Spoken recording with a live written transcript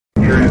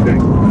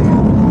traffic.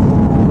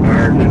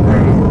 Ironton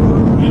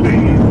Road,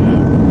 speed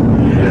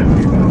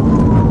 75.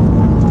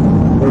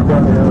 What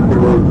time are you on the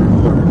road,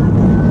 sir?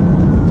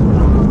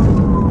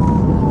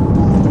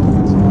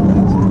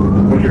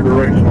 What's your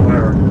directional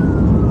error?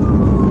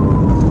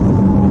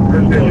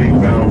 We're still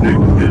eastbound,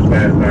 just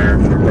past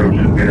Ironton,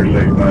 approaching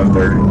Interstate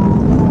 530.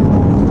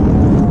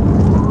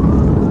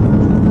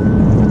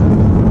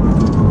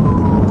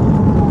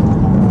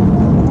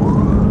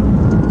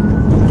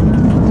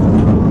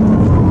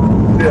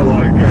 Still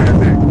light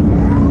traffic.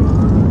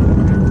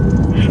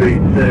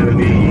 Speed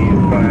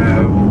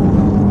 75.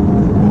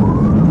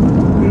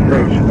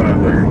 Approaching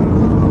 530.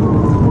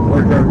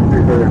 What time is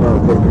it 35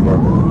 approaching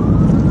Bumpy?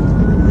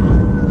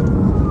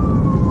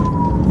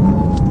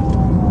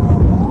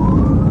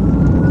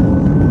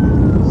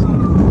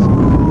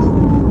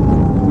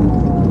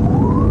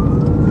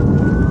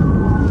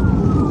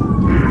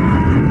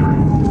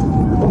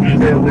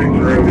 Still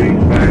Dixon Road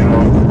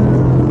eastbound.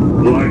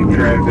 Light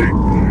traffic.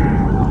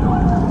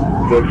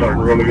 Looks like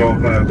we're going to go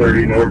on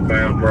 530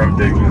 northbound from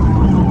Dixon.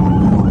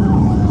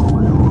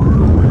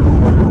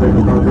 What's the name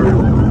of the contract?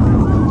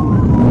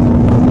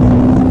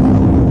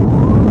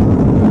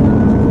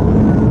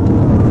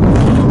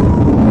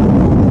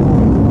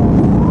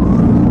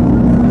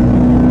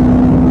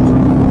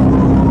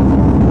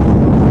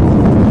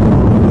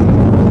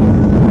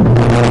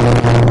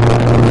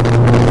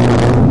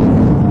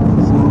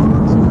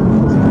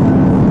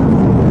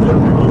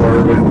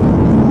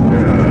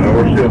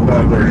 We're still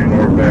 530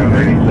 northbound,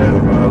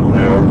 87 miles an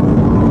hour.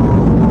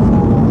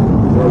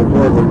 Well,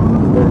 northbound,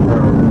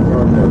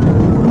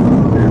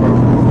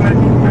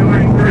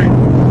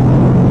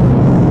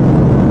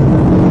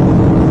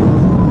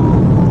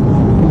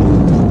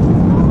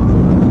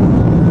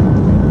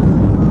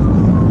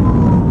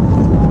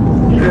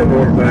 Still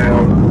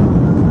northbound,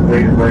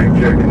 lead brake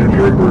checking the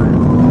trooper,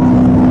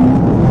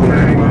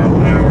 90 miles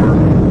an hour,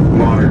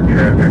 moderate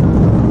traffic.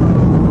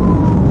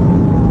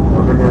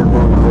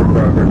 north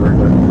traffic right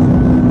there.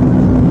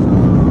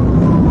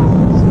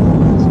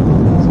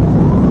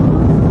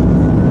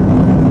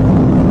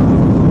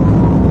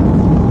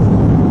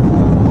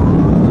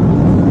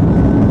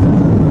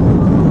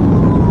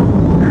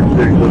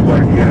 Looks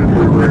like you got a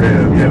trooper ahead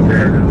of you up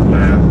there to the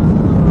side.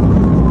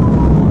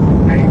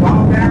 Hey,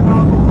 fall back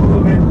off a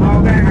little bit. Fall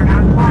back. I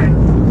got the fight.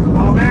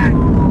 Fall back.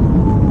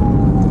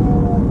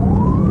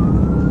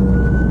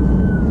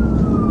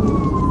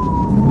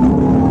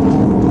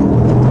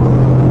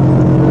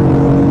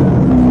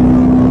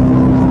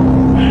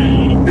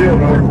 Still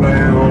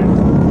northbound.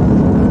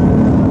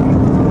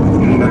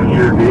 I'm not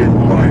sure if he hit the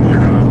spikes or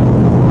not.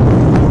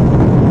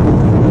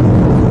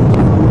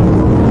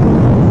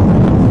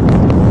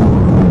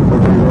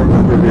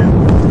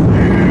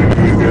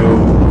 You go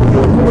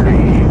 440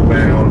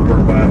 eastbound for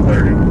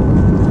 530.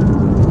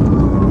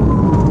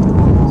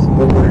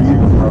 What were you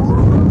using?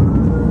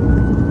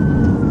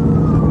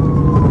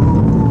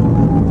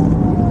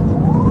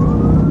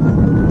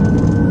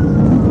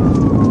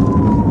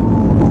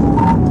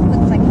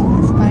 Looks like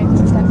it's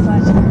 5%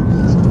 flash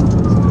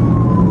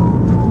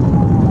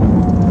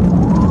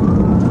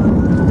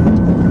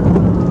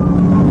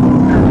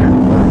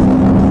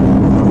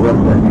Left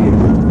side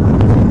vehicle.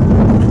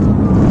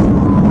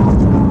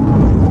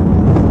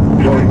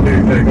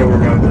 22, take over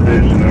my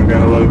position. I've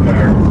got a low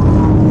tire.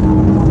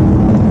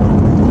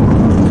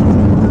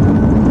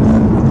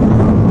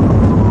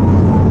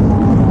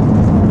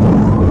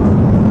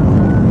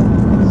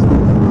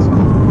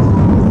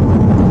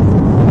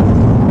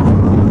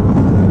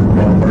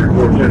 Well,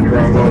 34 Central,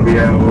 I'm going to be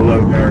out with a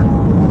low tire.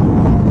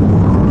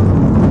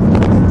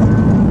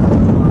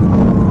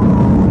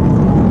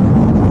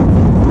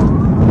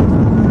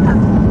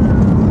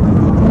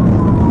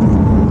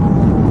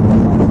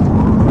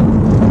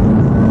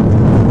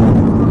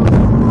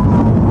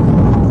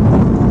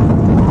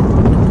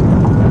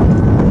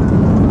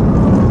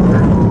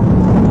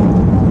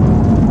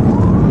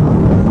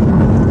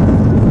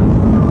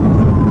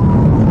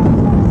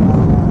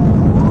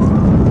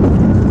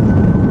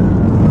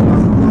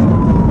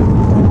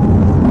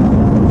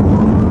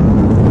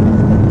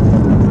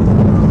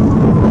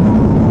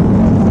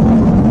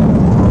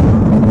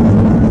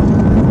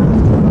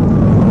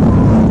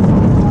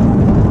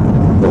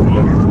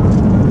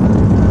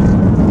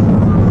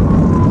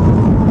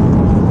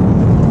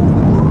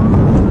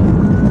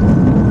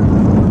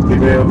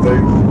 Down, baby.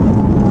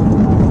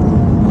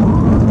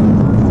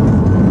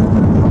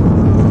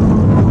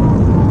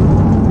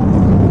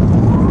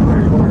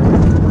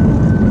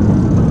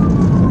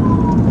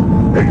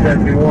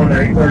 $871,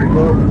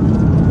 $834.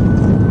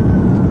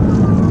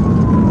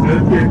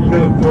 This kid's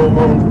still full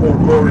on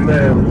 440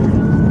 now.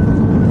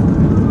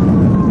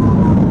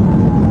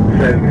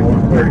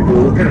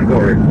 7134. What kind of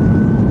car is it?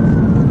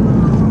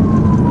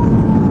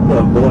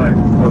 Black.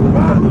 Oh, the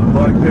visor is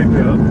black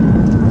pickup.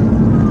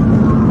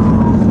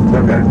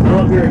 Okay,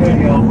 I'll be right here,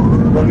 y'all.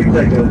 Let me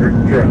take over the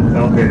truck.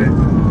 I'll get it.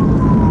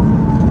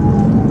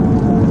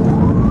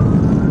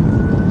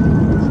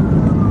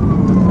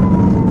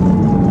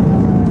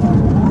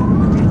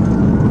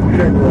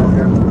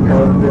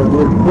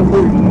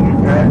 Before you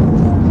Okay.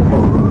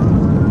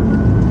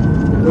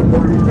 Look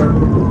where you got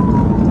the food.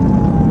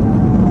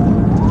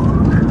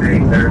 Hey,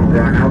 there's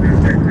John. I'll be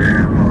taking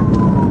care of him.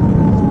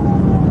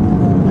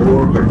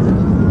 Everyone check this. In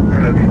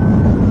front of you.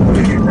 I'll be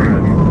in front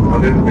of you.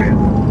 I'll do the best.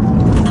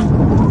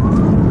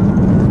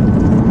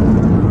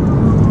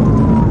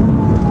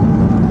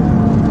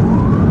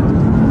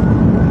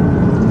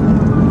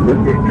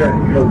 Let's get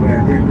traffic closing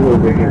at these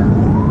doors in here.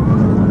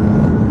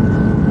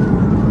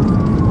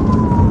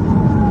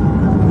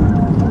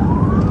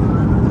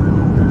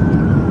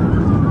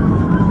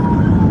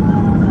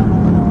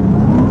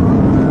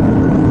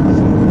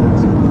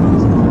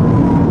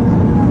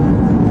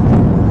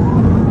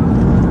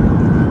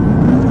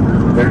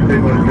 There's too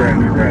much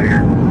traffic right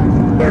here.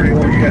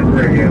 31, you got the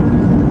radio.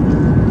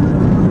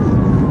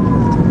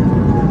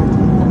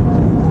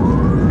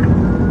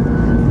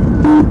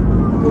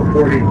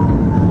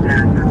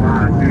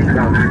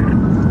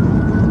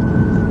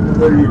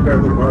 Where do you start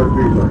with our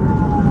speed limit?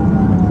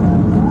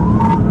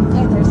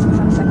 If there's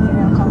some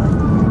secondary, I'll call it.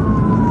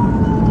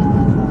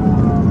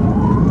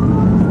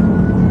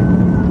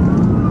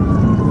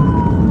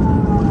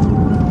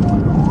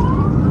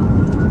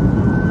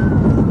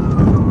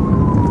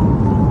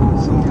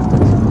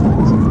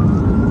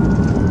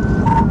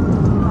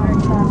 Fire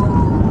traffic,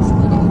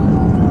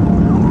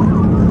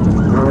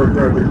 speed 80. Our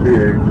traffic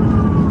speed 8.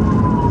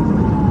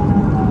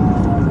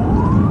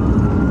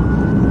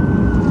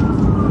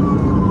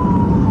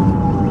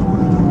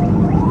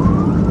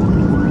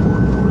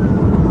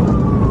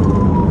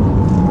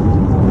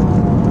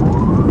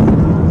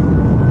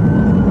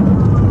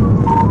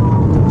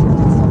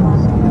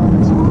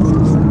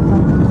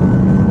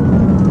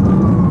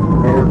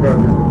 Our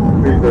traffic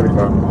speed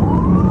 35.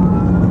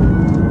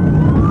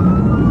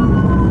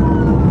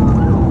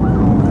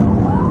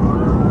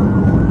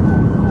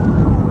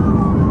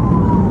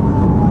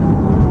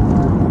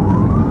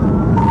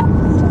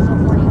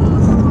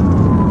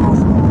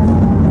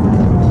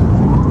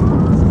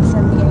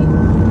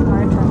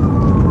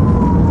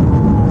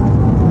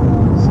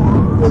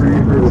 Where do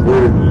you through the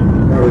bridge?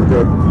 Our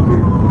traffic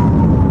speed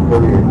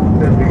 48.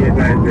 Let me get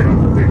back there.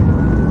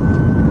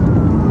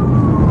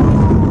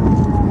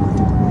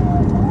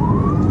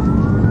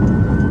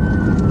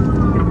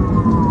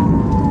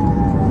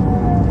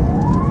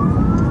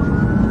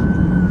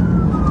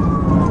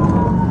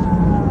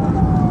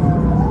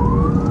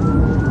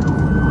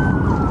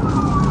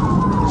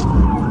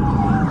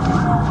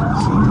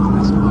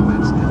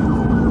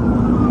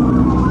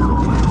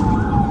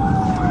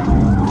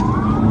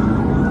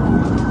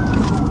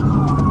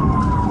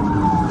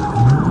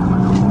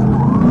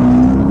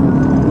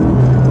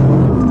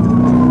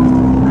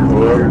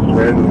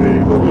 Random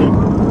vehicles.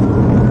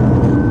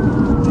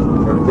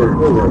 That's pretty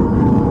cool, right?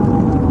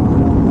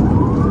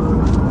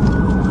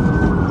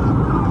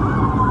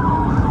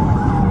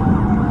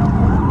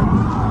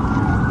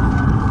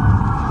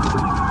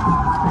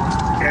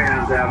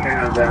 Hands out,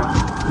 hands out.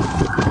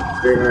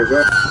 Big hands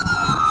up.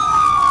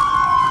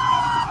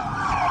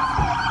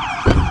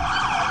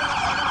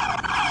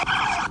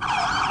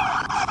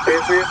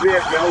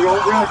 Yes. No,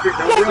 don't rush it.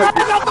 Don't rush it.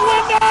 Out the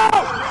window!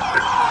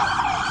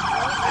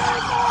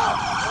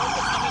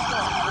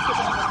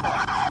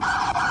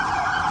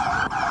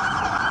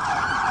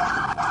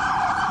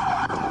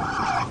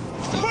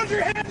 Put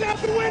your hands out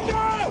the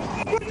window!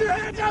 Put your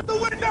hands out the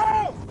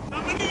window!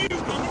 Coming to you,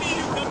 coming to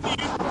you, coming to you.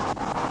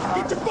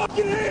 Get your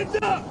fucking hands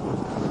up!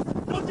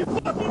 Don't you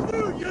fucking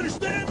move, you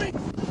understand me?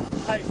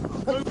 Hey,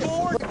 move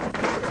forward.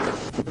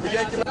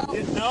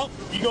 No,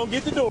 you gonna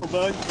get the door,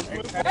 bud.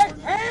 Hey,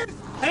 hands!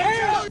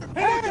 Hands!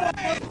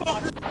 Hands!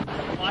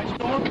 Watch the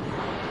door.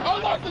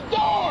 Unlock the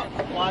door!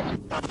 Watch it.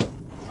 I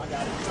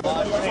got it.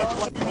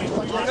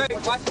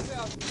 Watch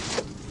yourself.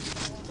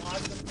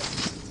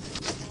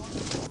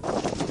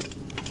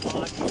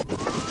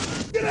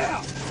 Get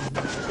out!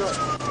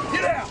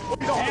 Get out!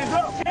 Hands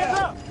up! Hands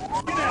up! Get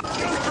out! Get on the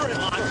tree! Get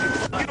on the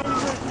tree!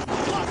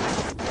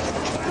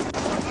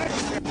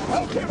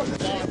 Okay.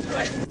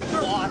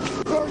 Watch it.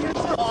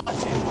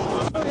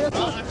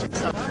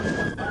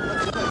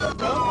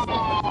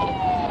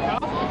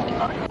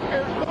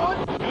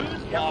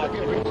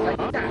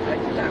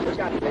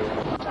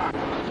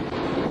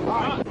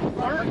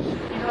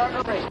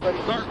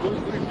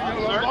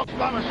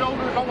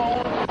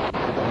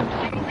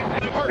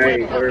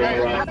 Hey,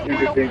 everyone, you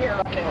can see.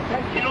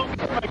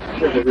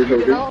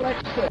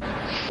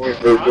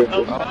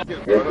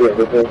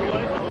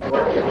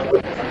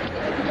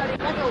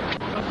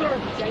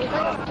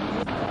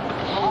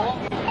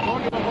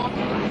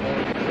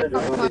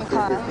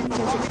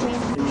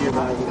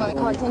 Want to call 1016? Want to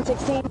call it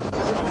 1016?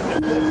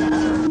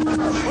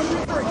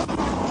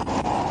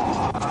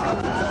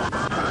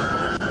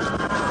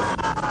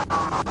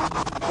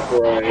 So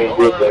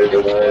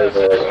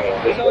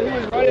he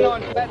was running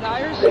on flat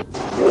tires?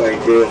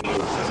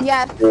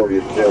 Yeah. 40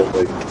 itself,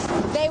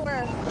 They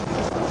were.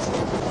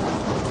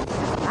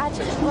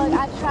 Look,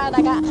 I tried.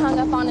 I got hung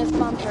up on his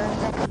bumper.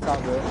 It's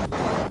all good.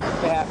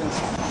 It happens.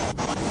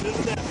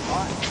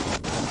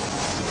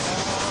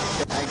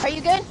 Are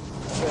you good?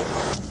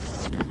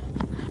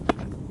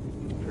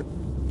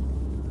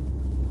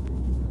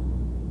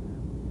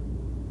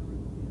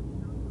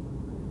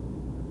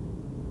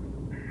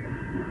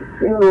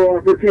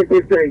 for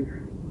 1015.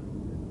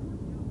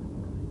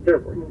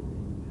 Careful.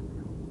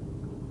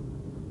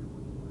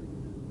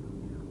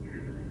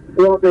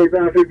 Well, they've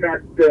actually got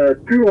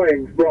 2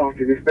 lanes blocked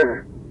at this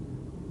time.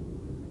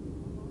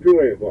 2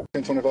 lanes blocked.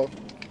 1024.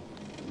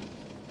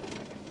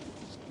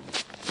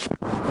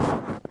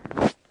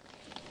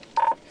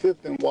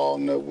 Fifth and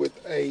Walnut with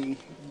a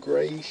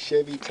gray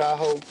Chevy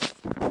Tahoe.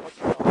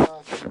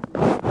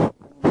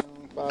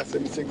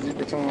 576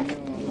 zebra tone.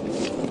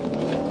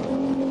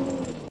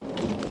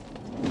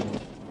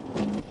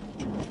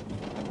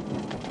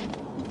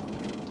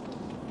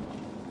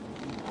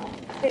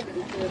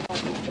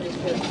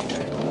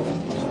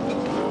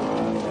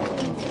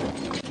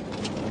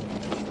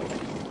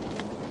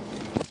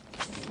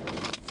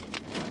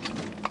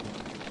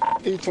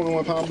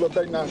 E21 pound blood,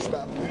 they not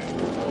stopping.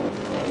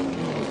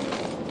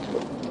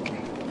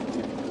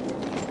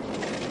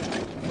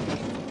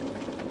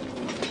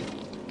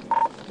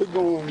 We're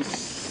going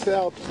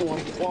south on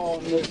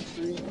Walnut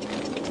Street.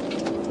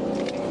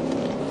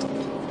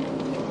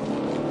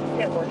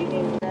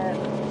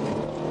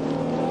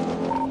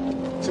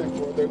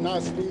 Temporal. They're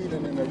not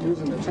speeding and they're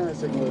using the turn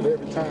signal at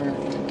every turn.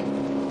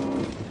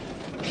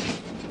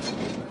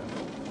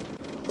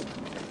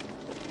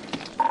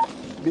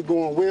 Be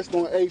going west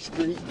on 8th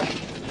Street.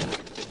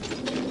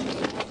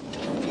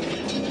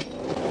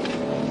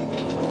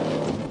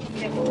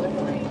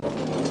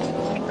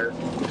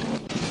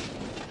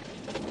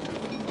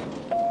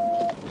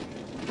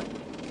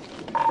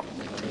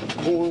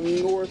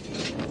 Going north,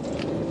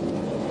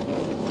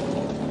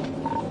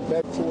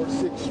 back towards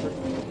 6th Street.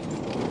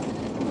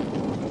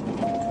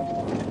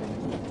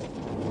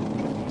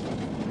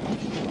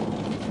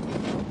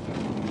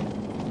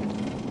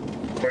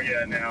 Where you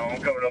at now?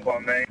 I'm coming up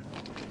on Main.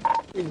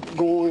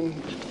 Going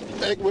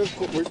back west,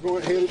 we're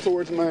going headed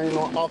towards Main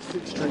on off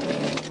 6th Street.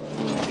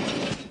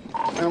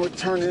 And we're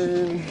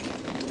turning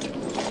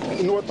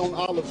north on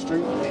Olive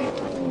Street.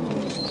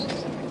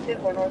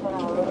 North on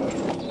Olive.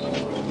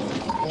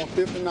 On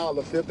 5th and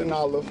Olive, 5th and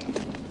Olive.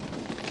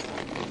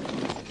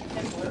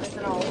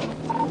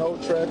 No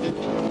traffic.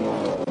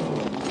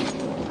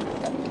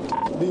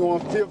 Be on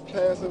 5th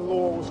passing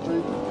Laurel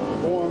Street.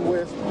 Going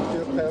west,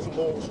 5th passing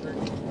Laurel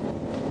Street.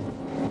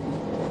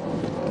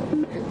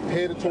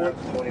 Headed toward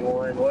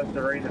 21. What's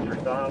the reason for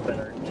stopping,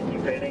 or you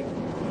pitting?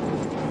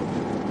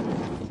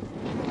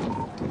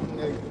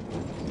 negative.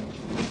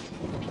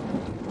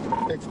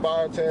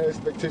 Expired tag,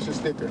 fictitious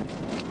sticker.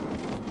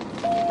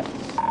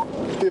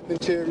 5th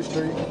and Cherry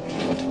Street.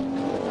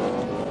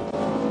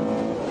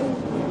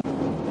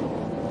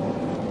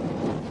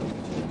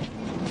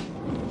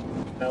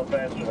 How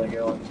fast are they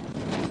going?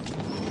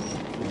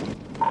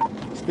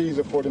 Speeds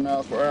are 40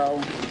 miles per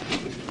hour.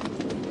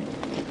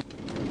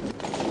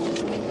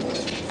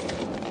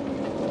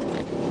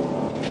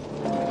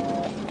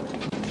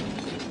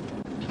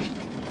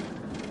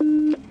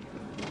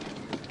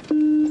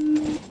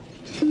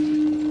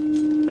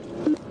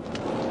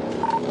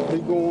 We're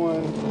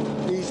going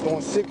east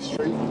on 6th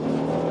Street,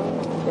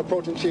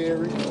 approaching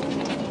Cherry.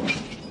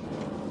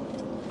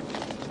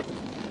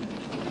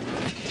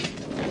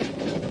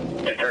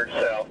 It turns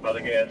south by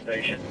the gas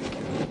station.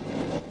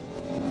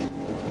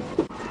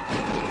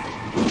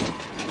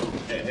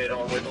 Head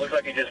on with. Looks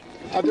like he just.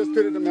 I just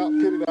pitted him out,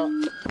 pitted out.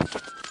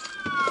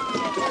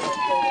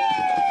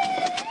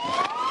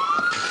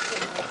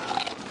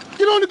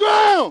 Get on the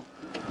ground!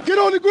 Get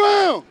on the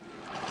ground!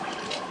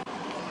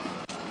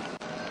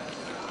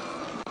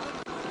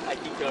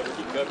 Keep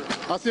covered.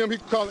 I see him, he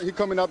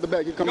coming out the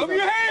back. He coming Show me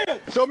your out.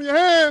 hands! Show me your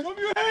hands! Show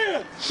me your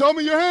hands! Show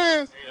me your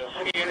hands!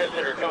 Units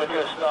that are coming to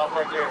a stop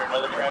right there.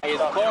 Another traffic. Is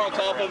the car on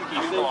top of him?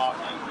 Can you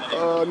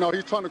see? No,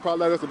 he's trying to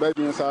crawl out. There's a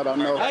baby inside, I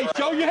know. Hey,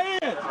 show your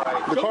hands!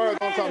 The car is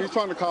on top. He's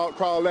trying to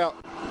crawl out.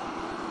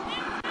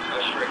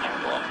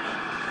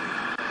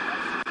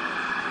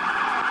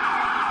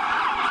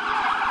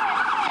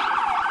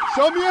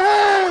 Show me your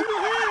hands!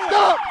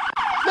 Stop!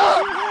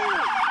 Stop!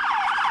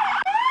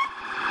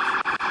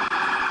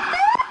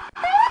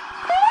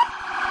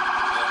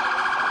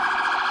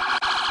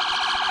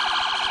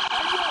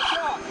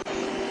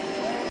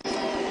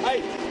 Hey,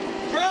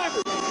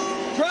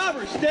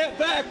 driver, step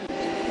backwards.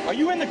 Are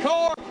you in the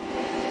car?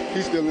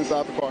 He's still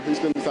inside the car. He's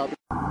still inside the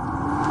car.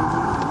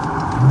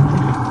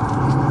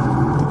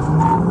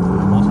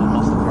 Most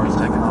of the car's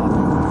taken off.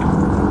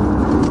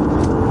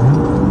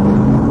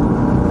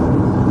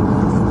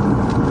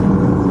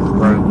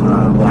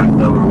 Black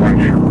Dover, white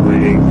shirt,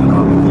 bleeding,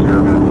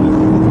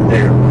 service,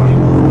 there.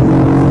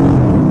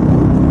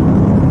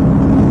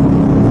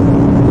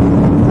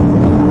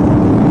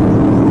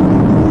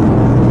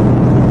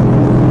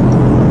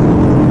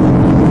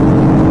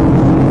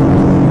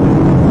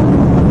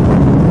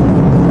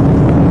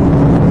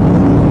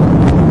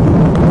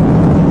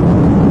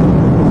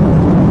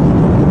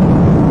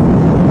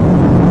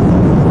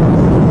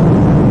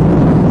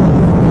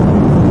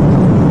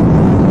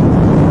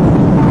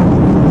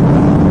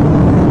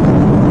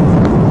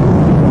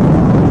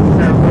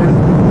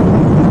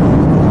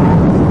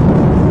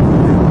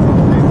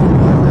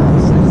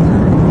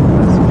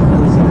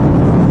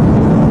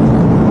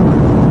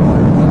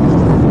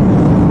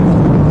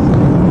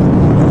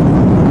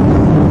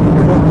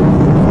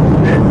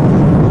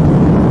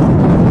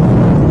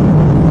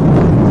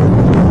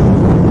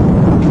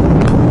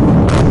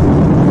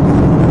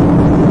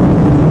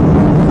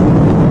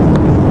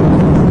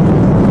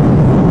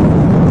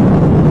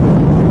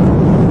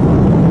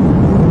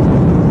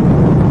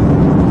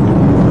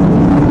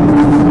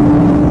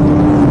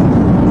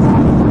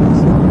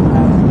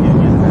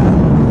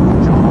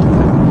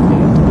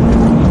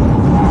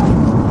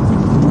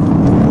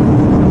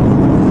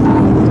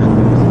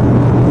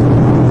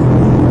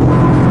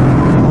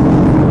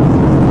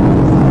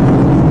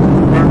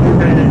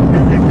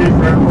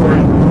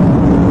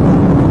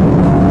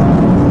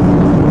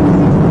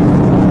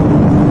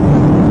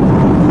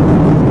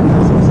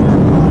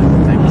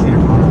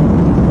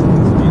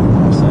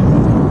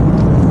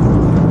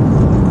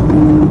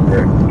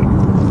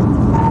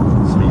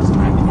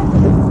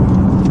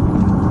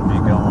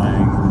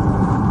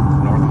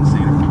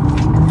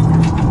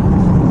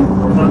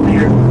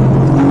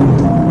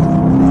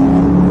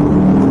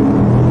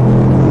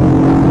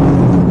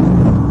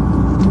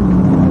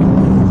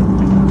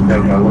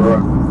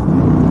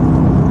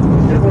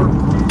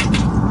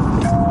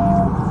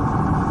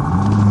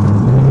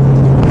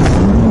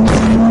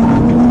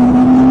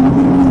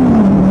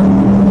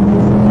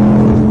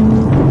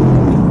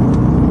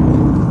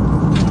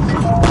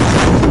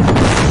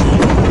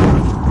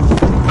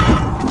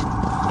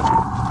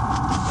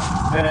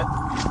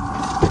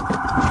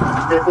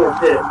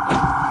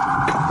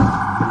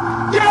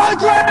 Get on the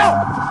ground!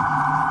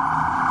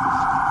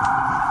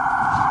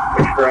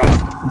 Push cross.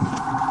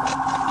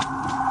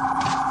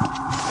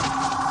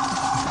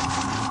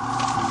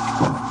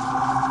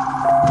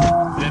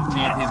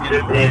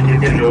 He's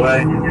getting away.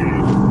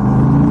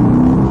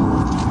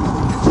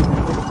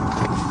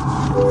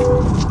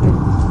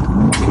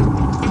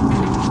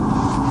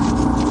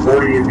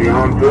 40 is he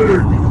on foot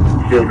or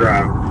still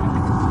driving?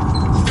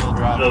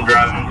 Still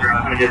driving.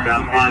 I'm gonna get down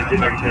the line, see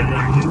if I can catch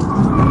him.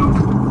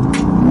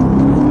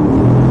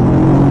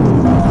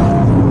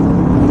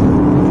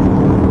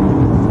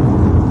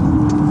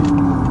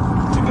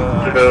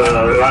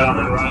 Right on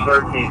the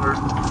 13.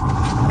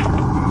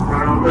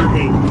 Right on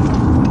 13.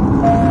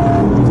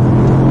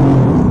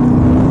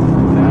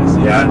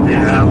 Yeah, I see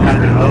that. I'm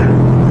catching hope.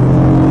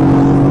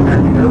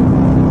 Catching hope.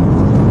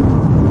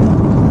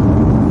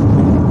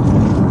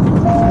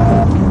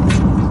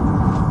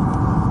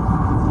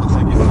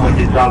 Looks like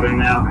he's stopping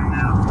now.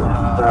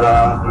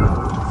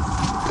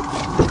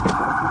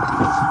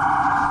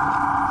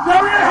 Show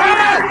your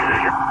head!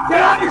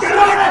 Get on your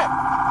stomach!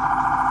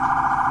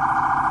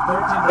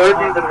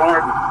 13th and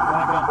Martin.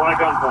 One at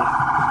gunpoint.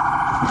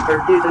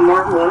 13th and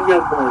Martin, one at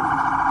gunpoint.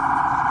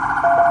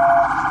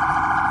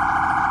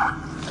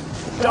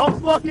 Don't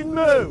fucking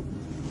move!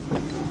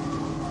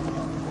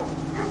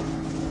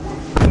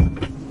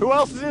 Who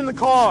else is in the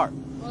car?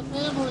 My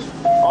family.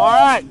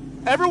 Alright,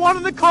 everyone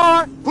in the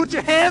car, put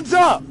your hands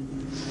up!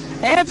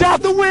 Hands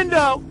out the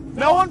window!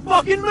 No one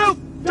fucking move!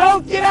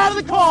 Don't get out of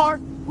the car!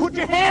 Put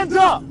your hands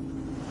up!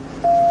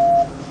 Put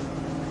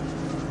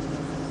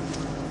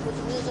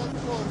your hands out the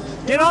car,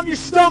 man. Get on your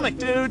stomach,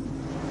 dude!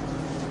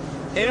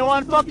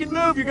 Anyone fucking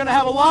move, you're gonna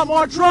have a lot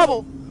more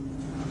trouble!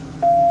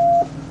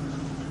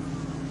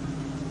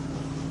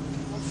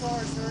 I'm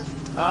sorry, sir.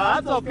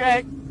 That's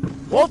okay.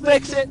 We'll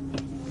fix it.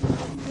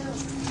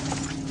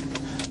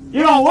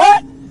 You know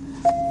what?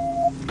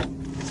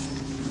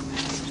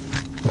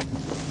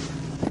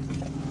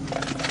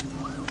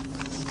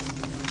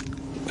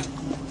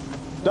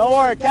 Don't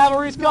worry,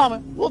 cavalry's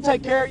coming. We'll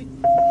take care of you.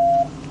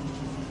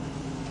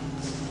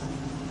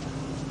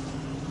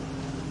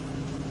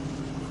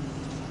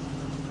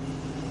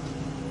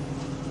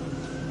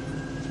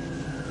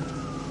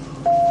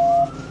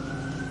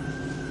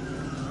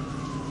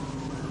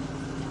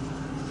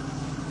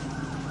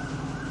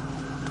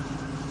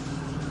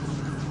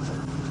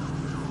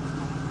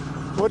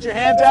 Put your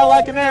hands out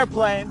like an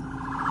airplane.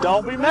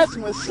 Don't be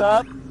messing with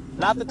stuff.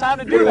 Not the time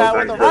to do that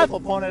with a rifle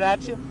pointed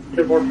at you.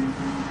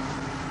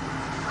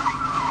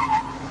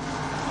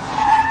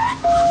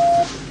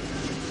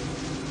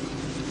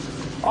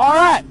 All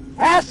right,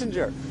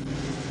 passenger.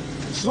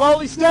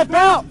 Slowly step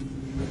out.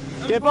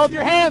 Get both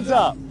your hands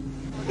up.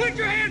 Put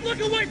your hands, look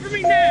away from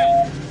me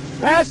now!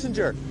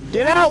 Passenger,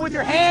 get out with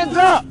your hands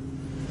up.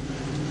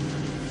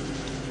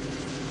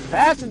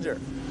 Passenger,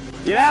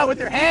 get out with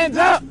your hands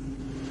up.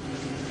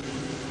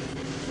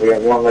 We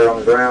got one there on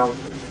the ground.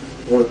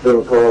 One's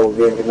still in the car, we'll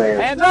give him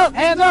command. Hands up,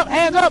 hands up,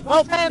 hands up,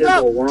 both hands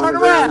up. Turn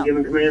around. Give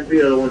him command to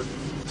the other one.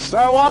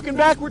 Start walking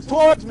backwards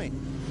towards me.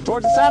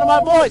 Towards the sound of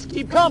my voice.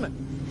 Keep coming.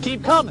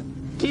 Keep coming.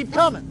 Keep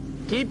coming.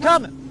 Keep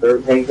coming.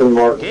 13th and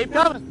Martin. Keep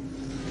coming.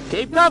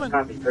 Keep coming.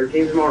 Copy.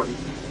 13th and Martin.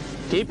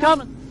 Keep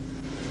coming.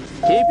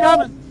 Keep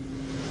coming.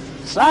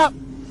 Stop.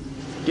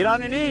 Get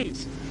on your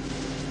knees.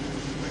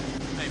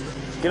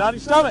 Get on your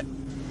stomach.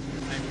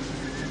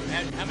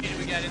 How many do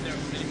we got in there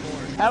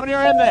anymore? How many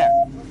are in there?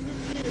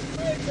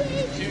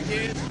 2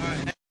 kids? All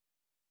right.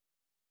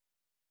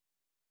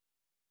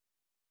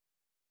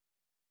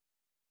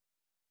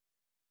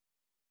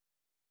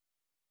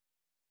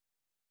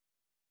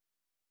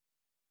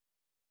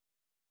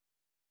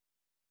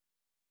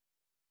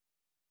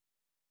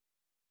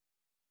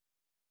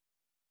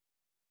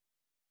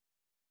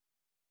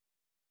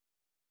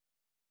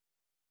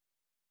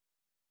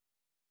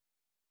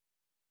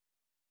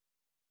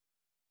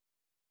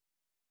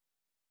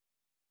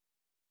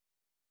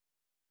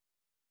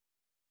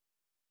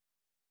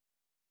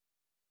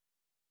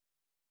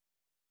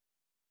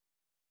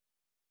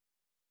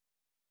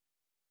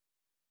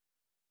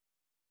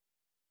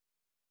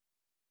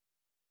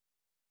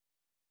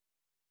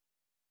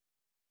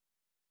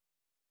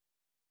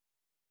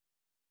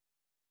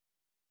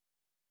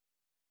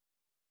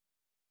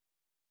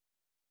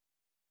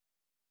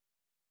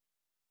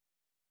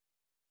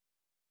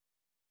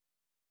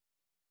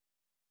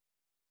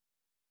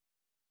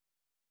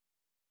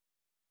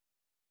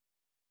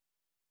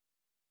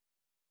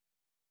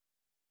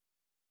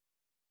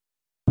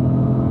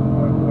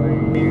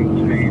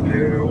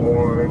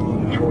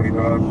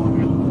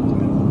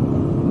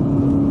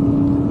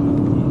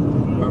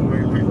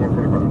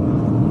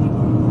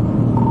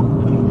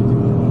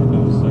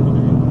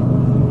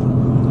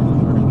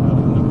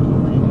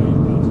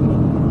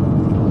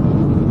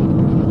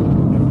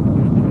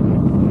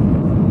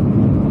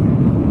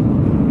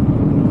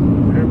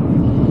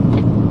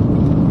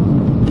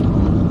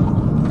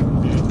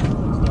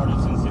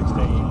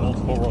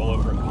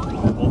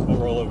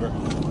 over.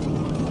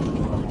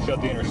 Shut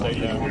the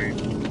interstate down.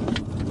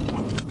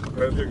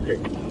 That's okay.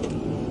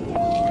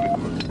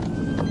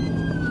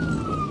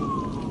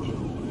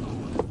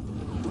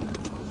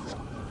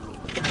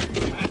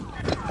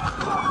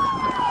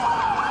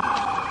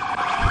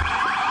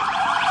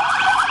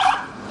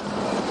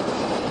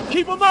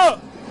 Keep them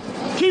up!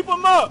 Keep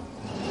them up!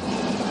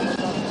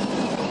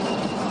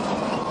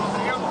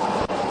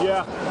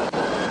 Yeah.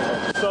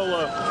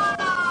 Solo.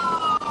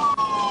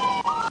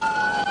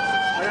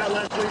 I got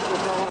less lethal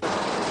going.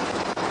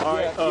 All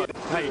right.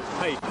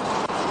 Hey,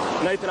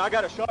 Nathan, I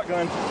got a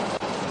shotgun.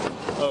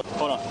 Oh,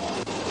 hold on.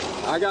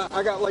 I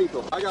got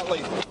lethal. I got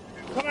lethal.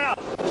 Come out.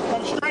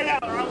 Come straight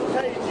out, or I'm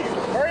gonna tase you.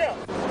 Hurry up.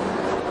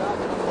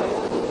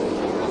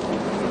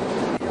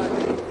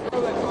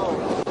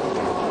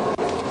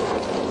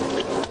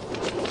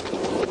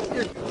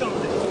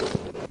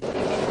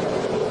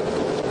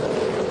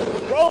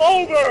 Roll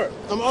over.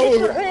 I'm over. Put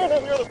your hand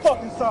on the other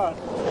fucking side.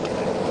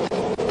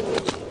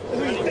 Who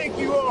do you think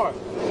you are?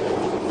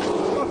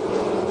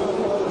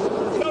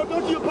 No,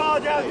 don't you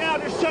apologize now.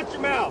 Just shut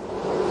your mouth.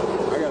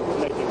 I got it.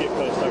 Nathan, get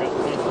close. I got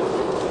the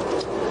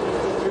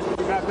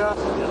You back up?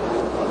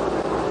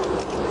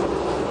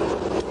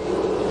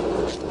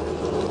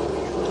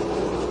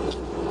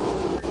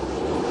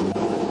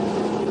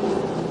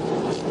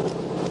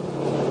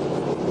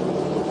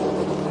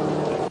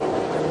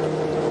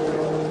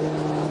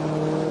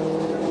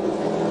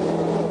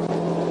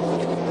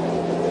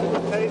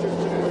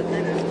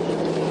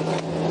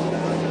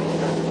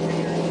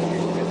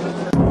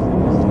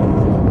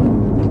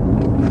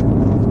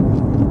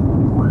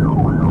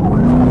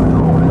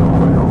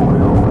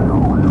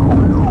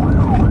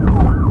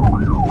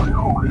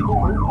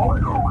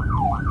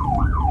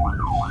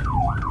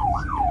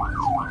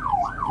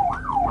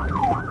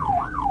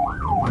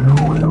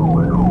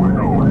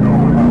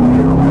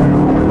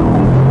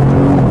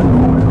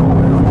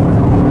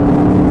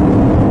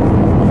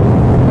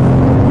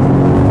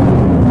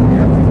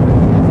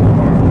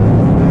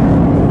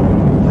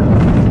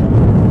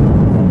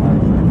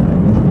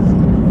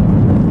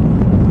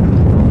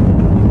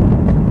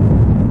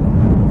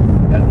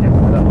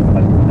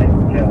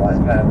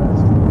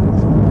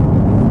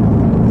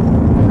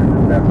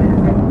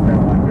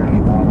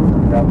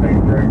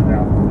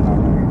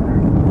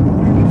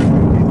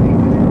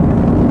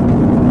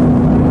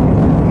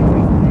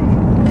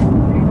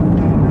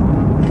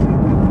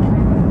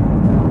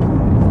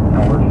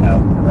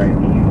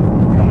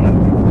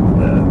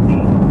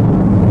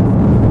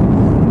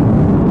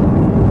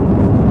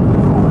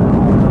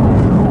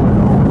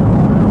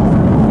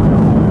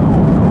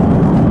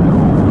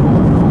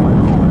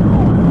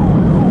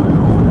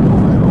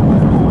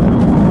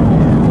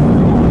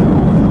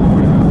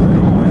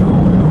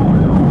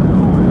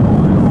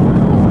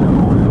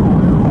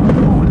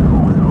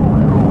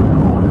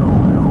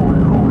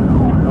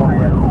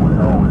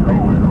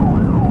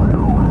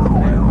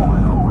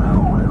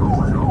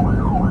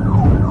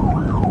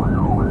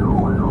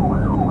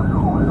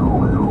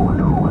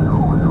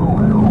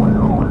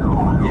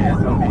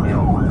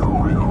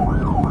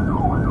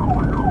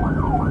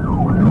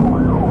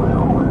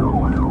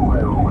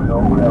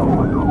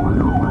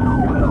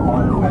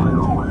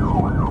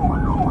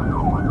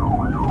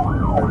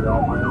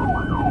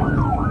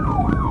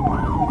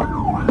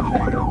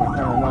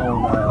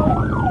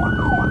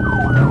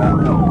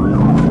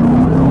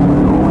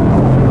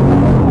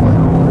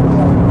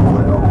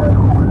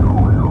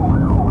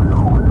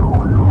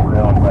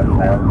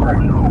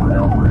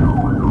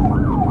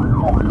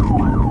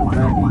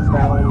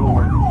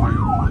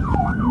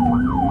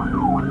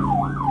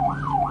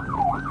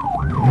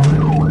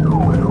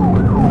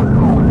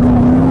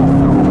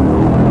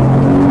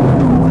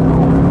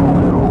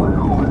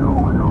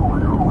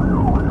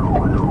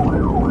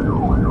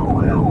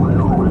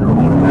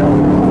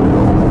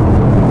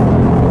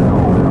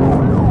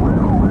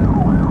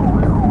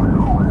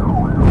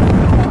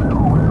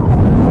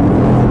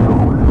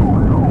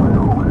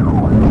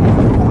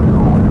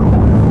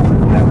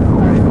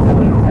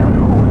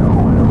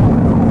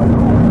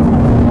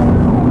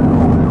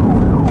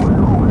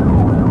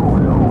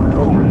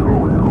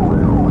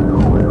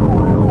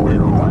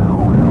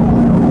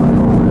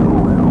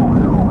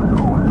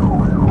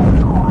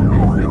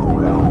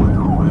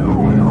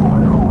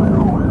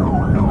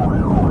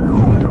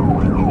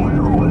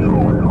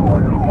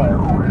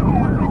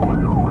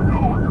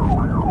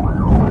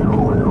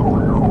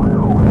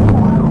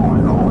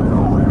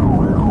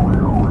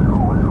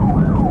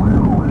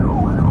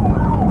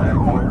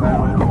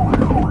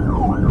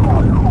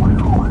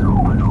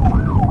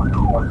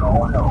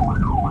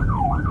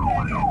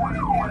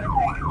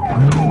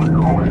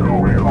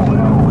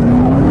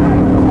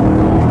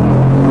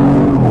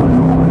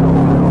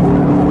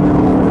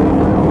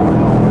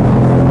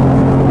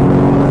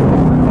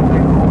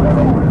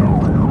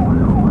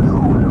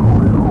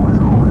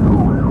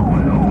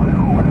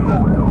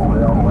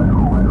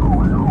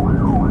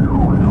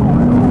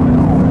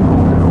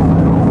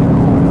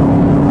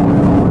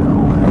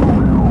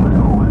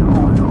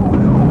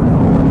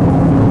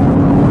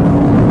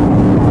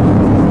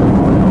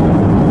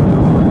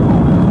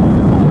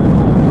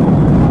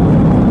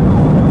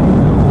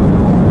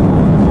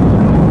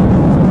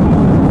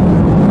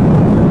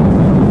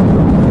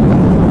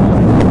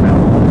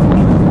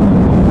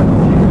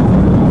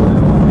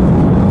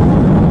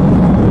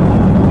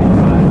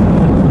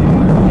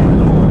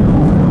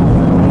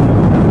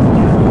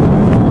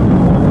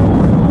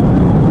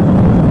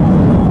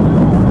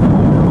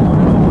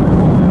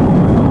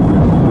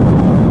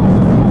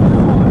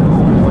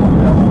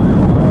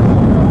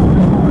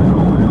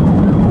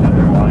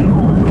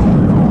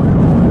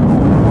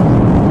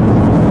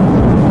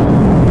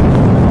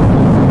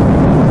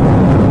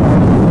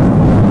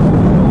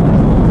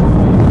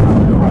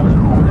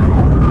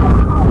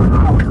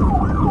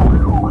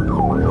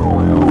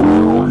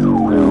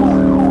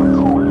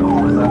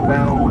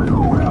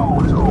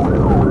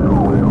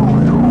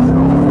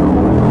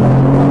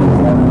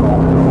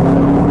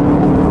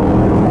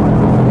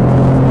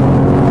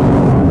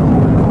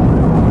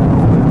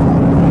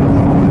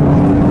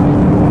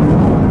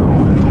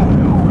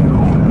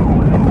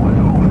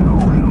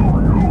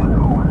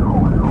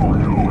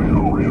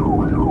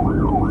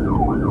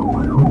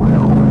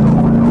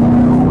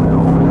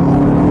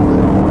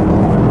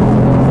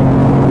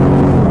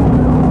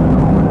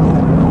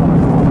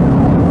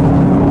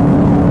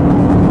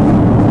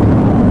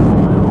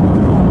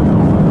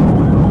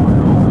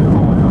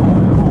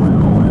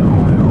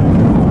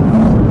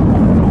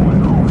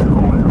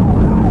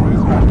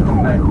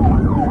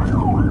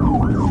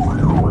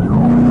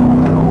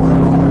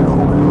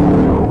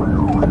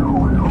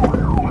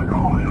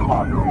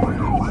 We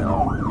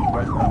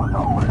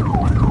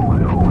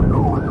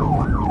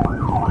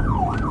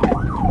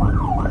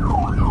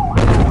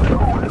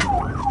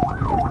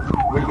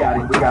got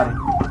him.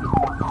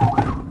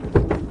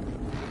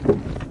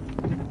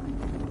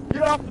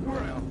 Get off the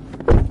ground.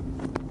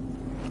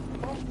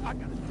 Oh, I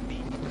gotta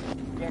speak.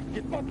 Yeah,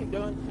 get fucking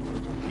done.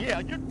 Yeah,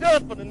 you're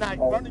done for the night,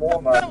 brother. You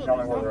got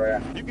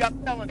felonies. You got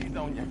felonies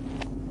on you.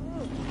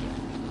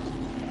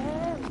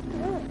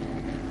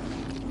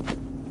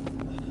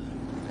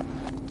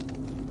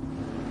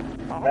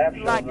 I hope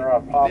you like it.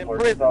 He's in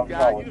prison,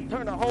 guy. You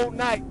turn the whole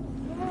night.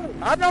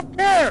 I don't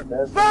care.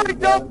 Somebody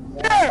don't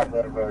care.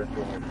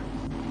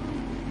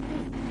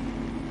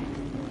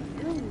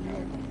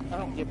 I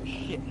don't give a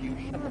shit. You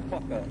shut the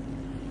fuck up.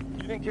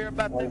 You didn't care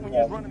about that when you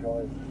was running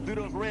through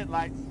those red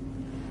lights.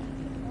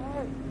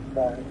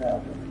 Got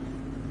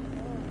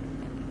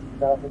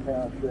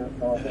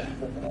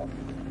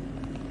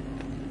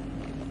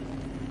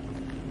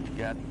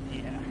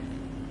Yeah.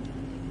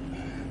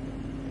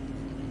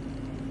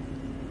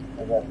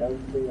 I got no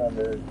speed on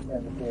the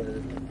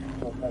indicators.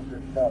 So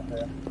country stop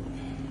there.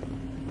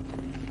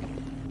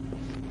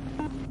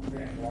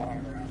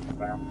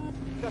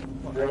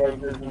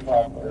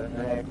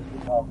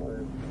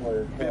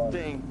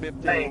 Fifteen.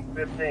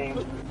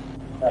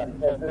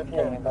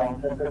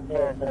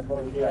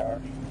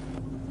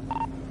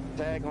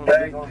 Tag on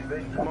the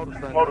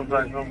motorcycle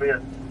gonna be a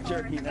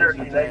Cherokee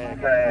Nation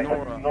tag.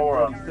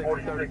 Nora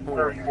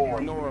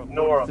 4634.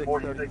 Nora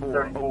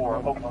 4634,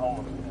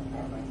 Oklahoma.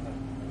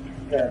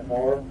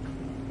 10-4.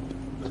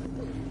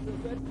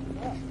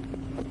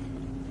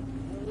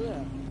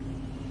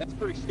 That's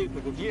pretty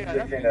stupid. Yeah,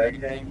 that's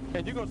 16-18.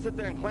 And you're gonna sit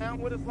there and clown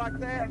with us like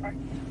that?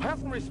 Have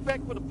some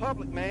respect for the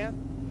public, man.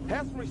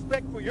 Have some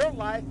respect for your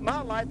life,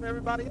 my life, and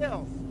everybody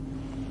else.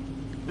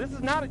 This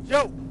is not a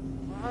joke.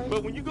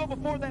 But when you go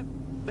before that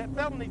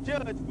felony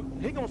judge,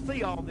 he gonna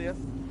see all this.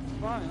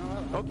 Fine.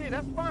 Okay,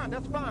 that's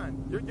fine.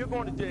 You're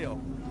going to jail.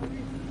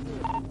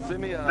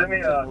 Send me a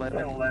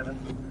 10-11.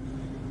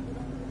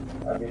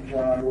 I'll get you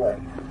on the way.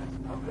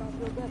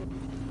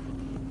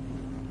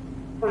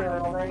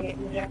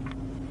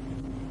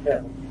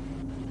 Yeah.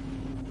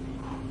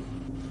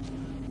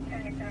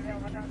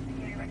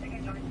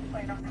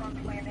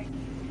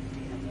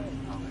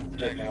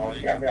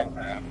 Technology got me on the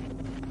map.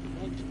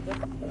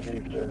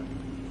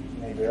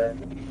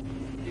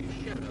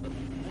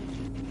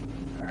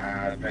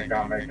 I think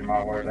I'm making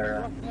my way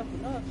there.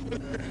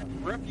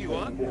 Rough you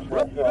up,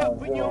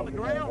 put you on the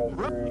ground,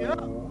 rough you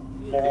up.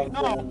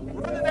 No,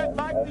 running that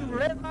bike through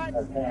red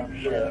lights.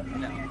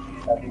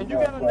 And you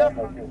got enough,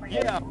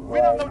 yeah, we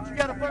don't know what you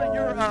got in front of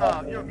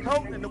your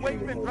coat and the way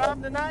you've been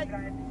driving tonight.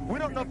 We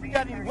don't know if you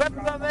got any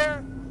weapons on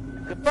there.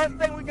 The first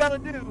thing we got to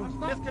do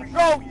is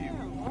control you.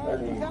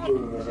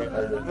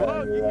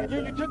 Well,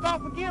 you took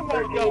off again a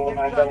while ago when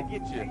we were trying to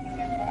get you.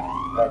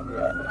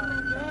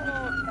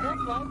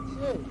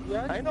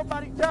 Ain't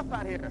nobody tough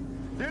out here.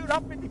 Dude,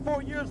 I'm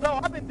 54 years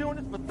old. I've been doing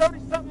this for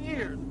 30-something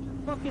years.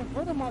 Fucking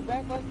put him on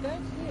back like that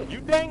shit. You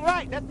dang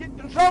right. That's getting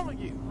control of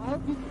you. I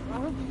hope you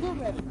do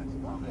that.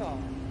 Fuck off.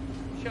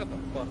 Shut the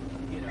fuck up.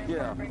 You know.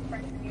 Yeah.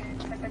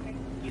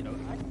 You know.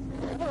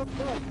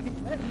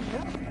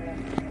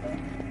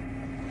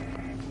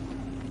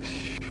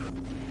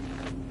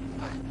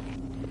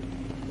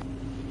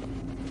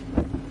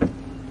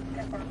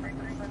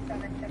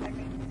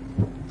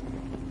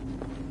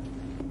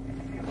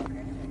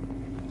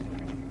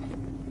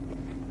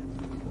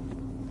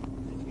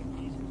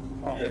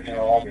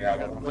 I'll be out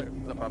of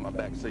Up on my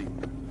back seat.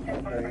 I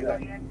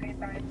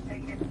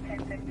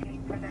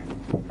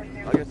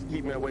guess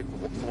keep me away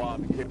from swab.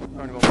 You can't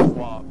turn him over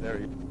swab. There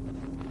you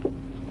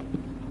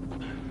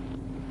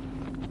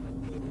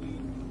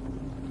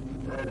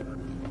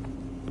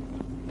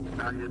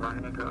Now you my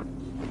handcuff.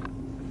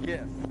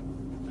 Yes.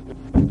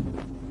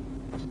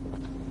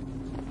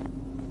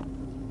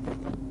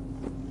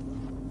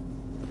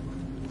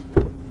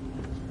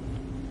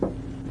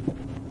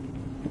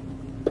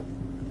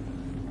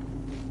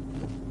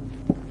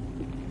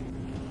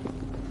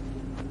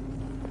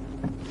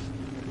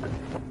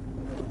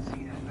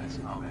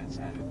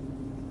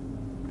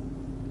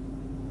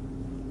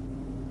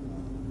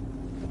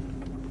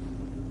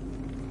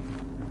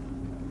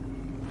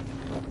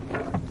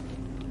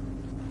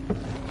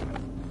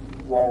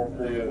 Roll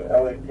to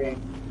L18.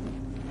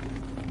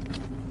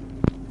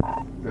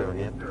 Go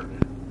ahead.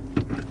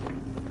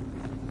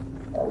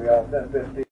 Are we all 10-15?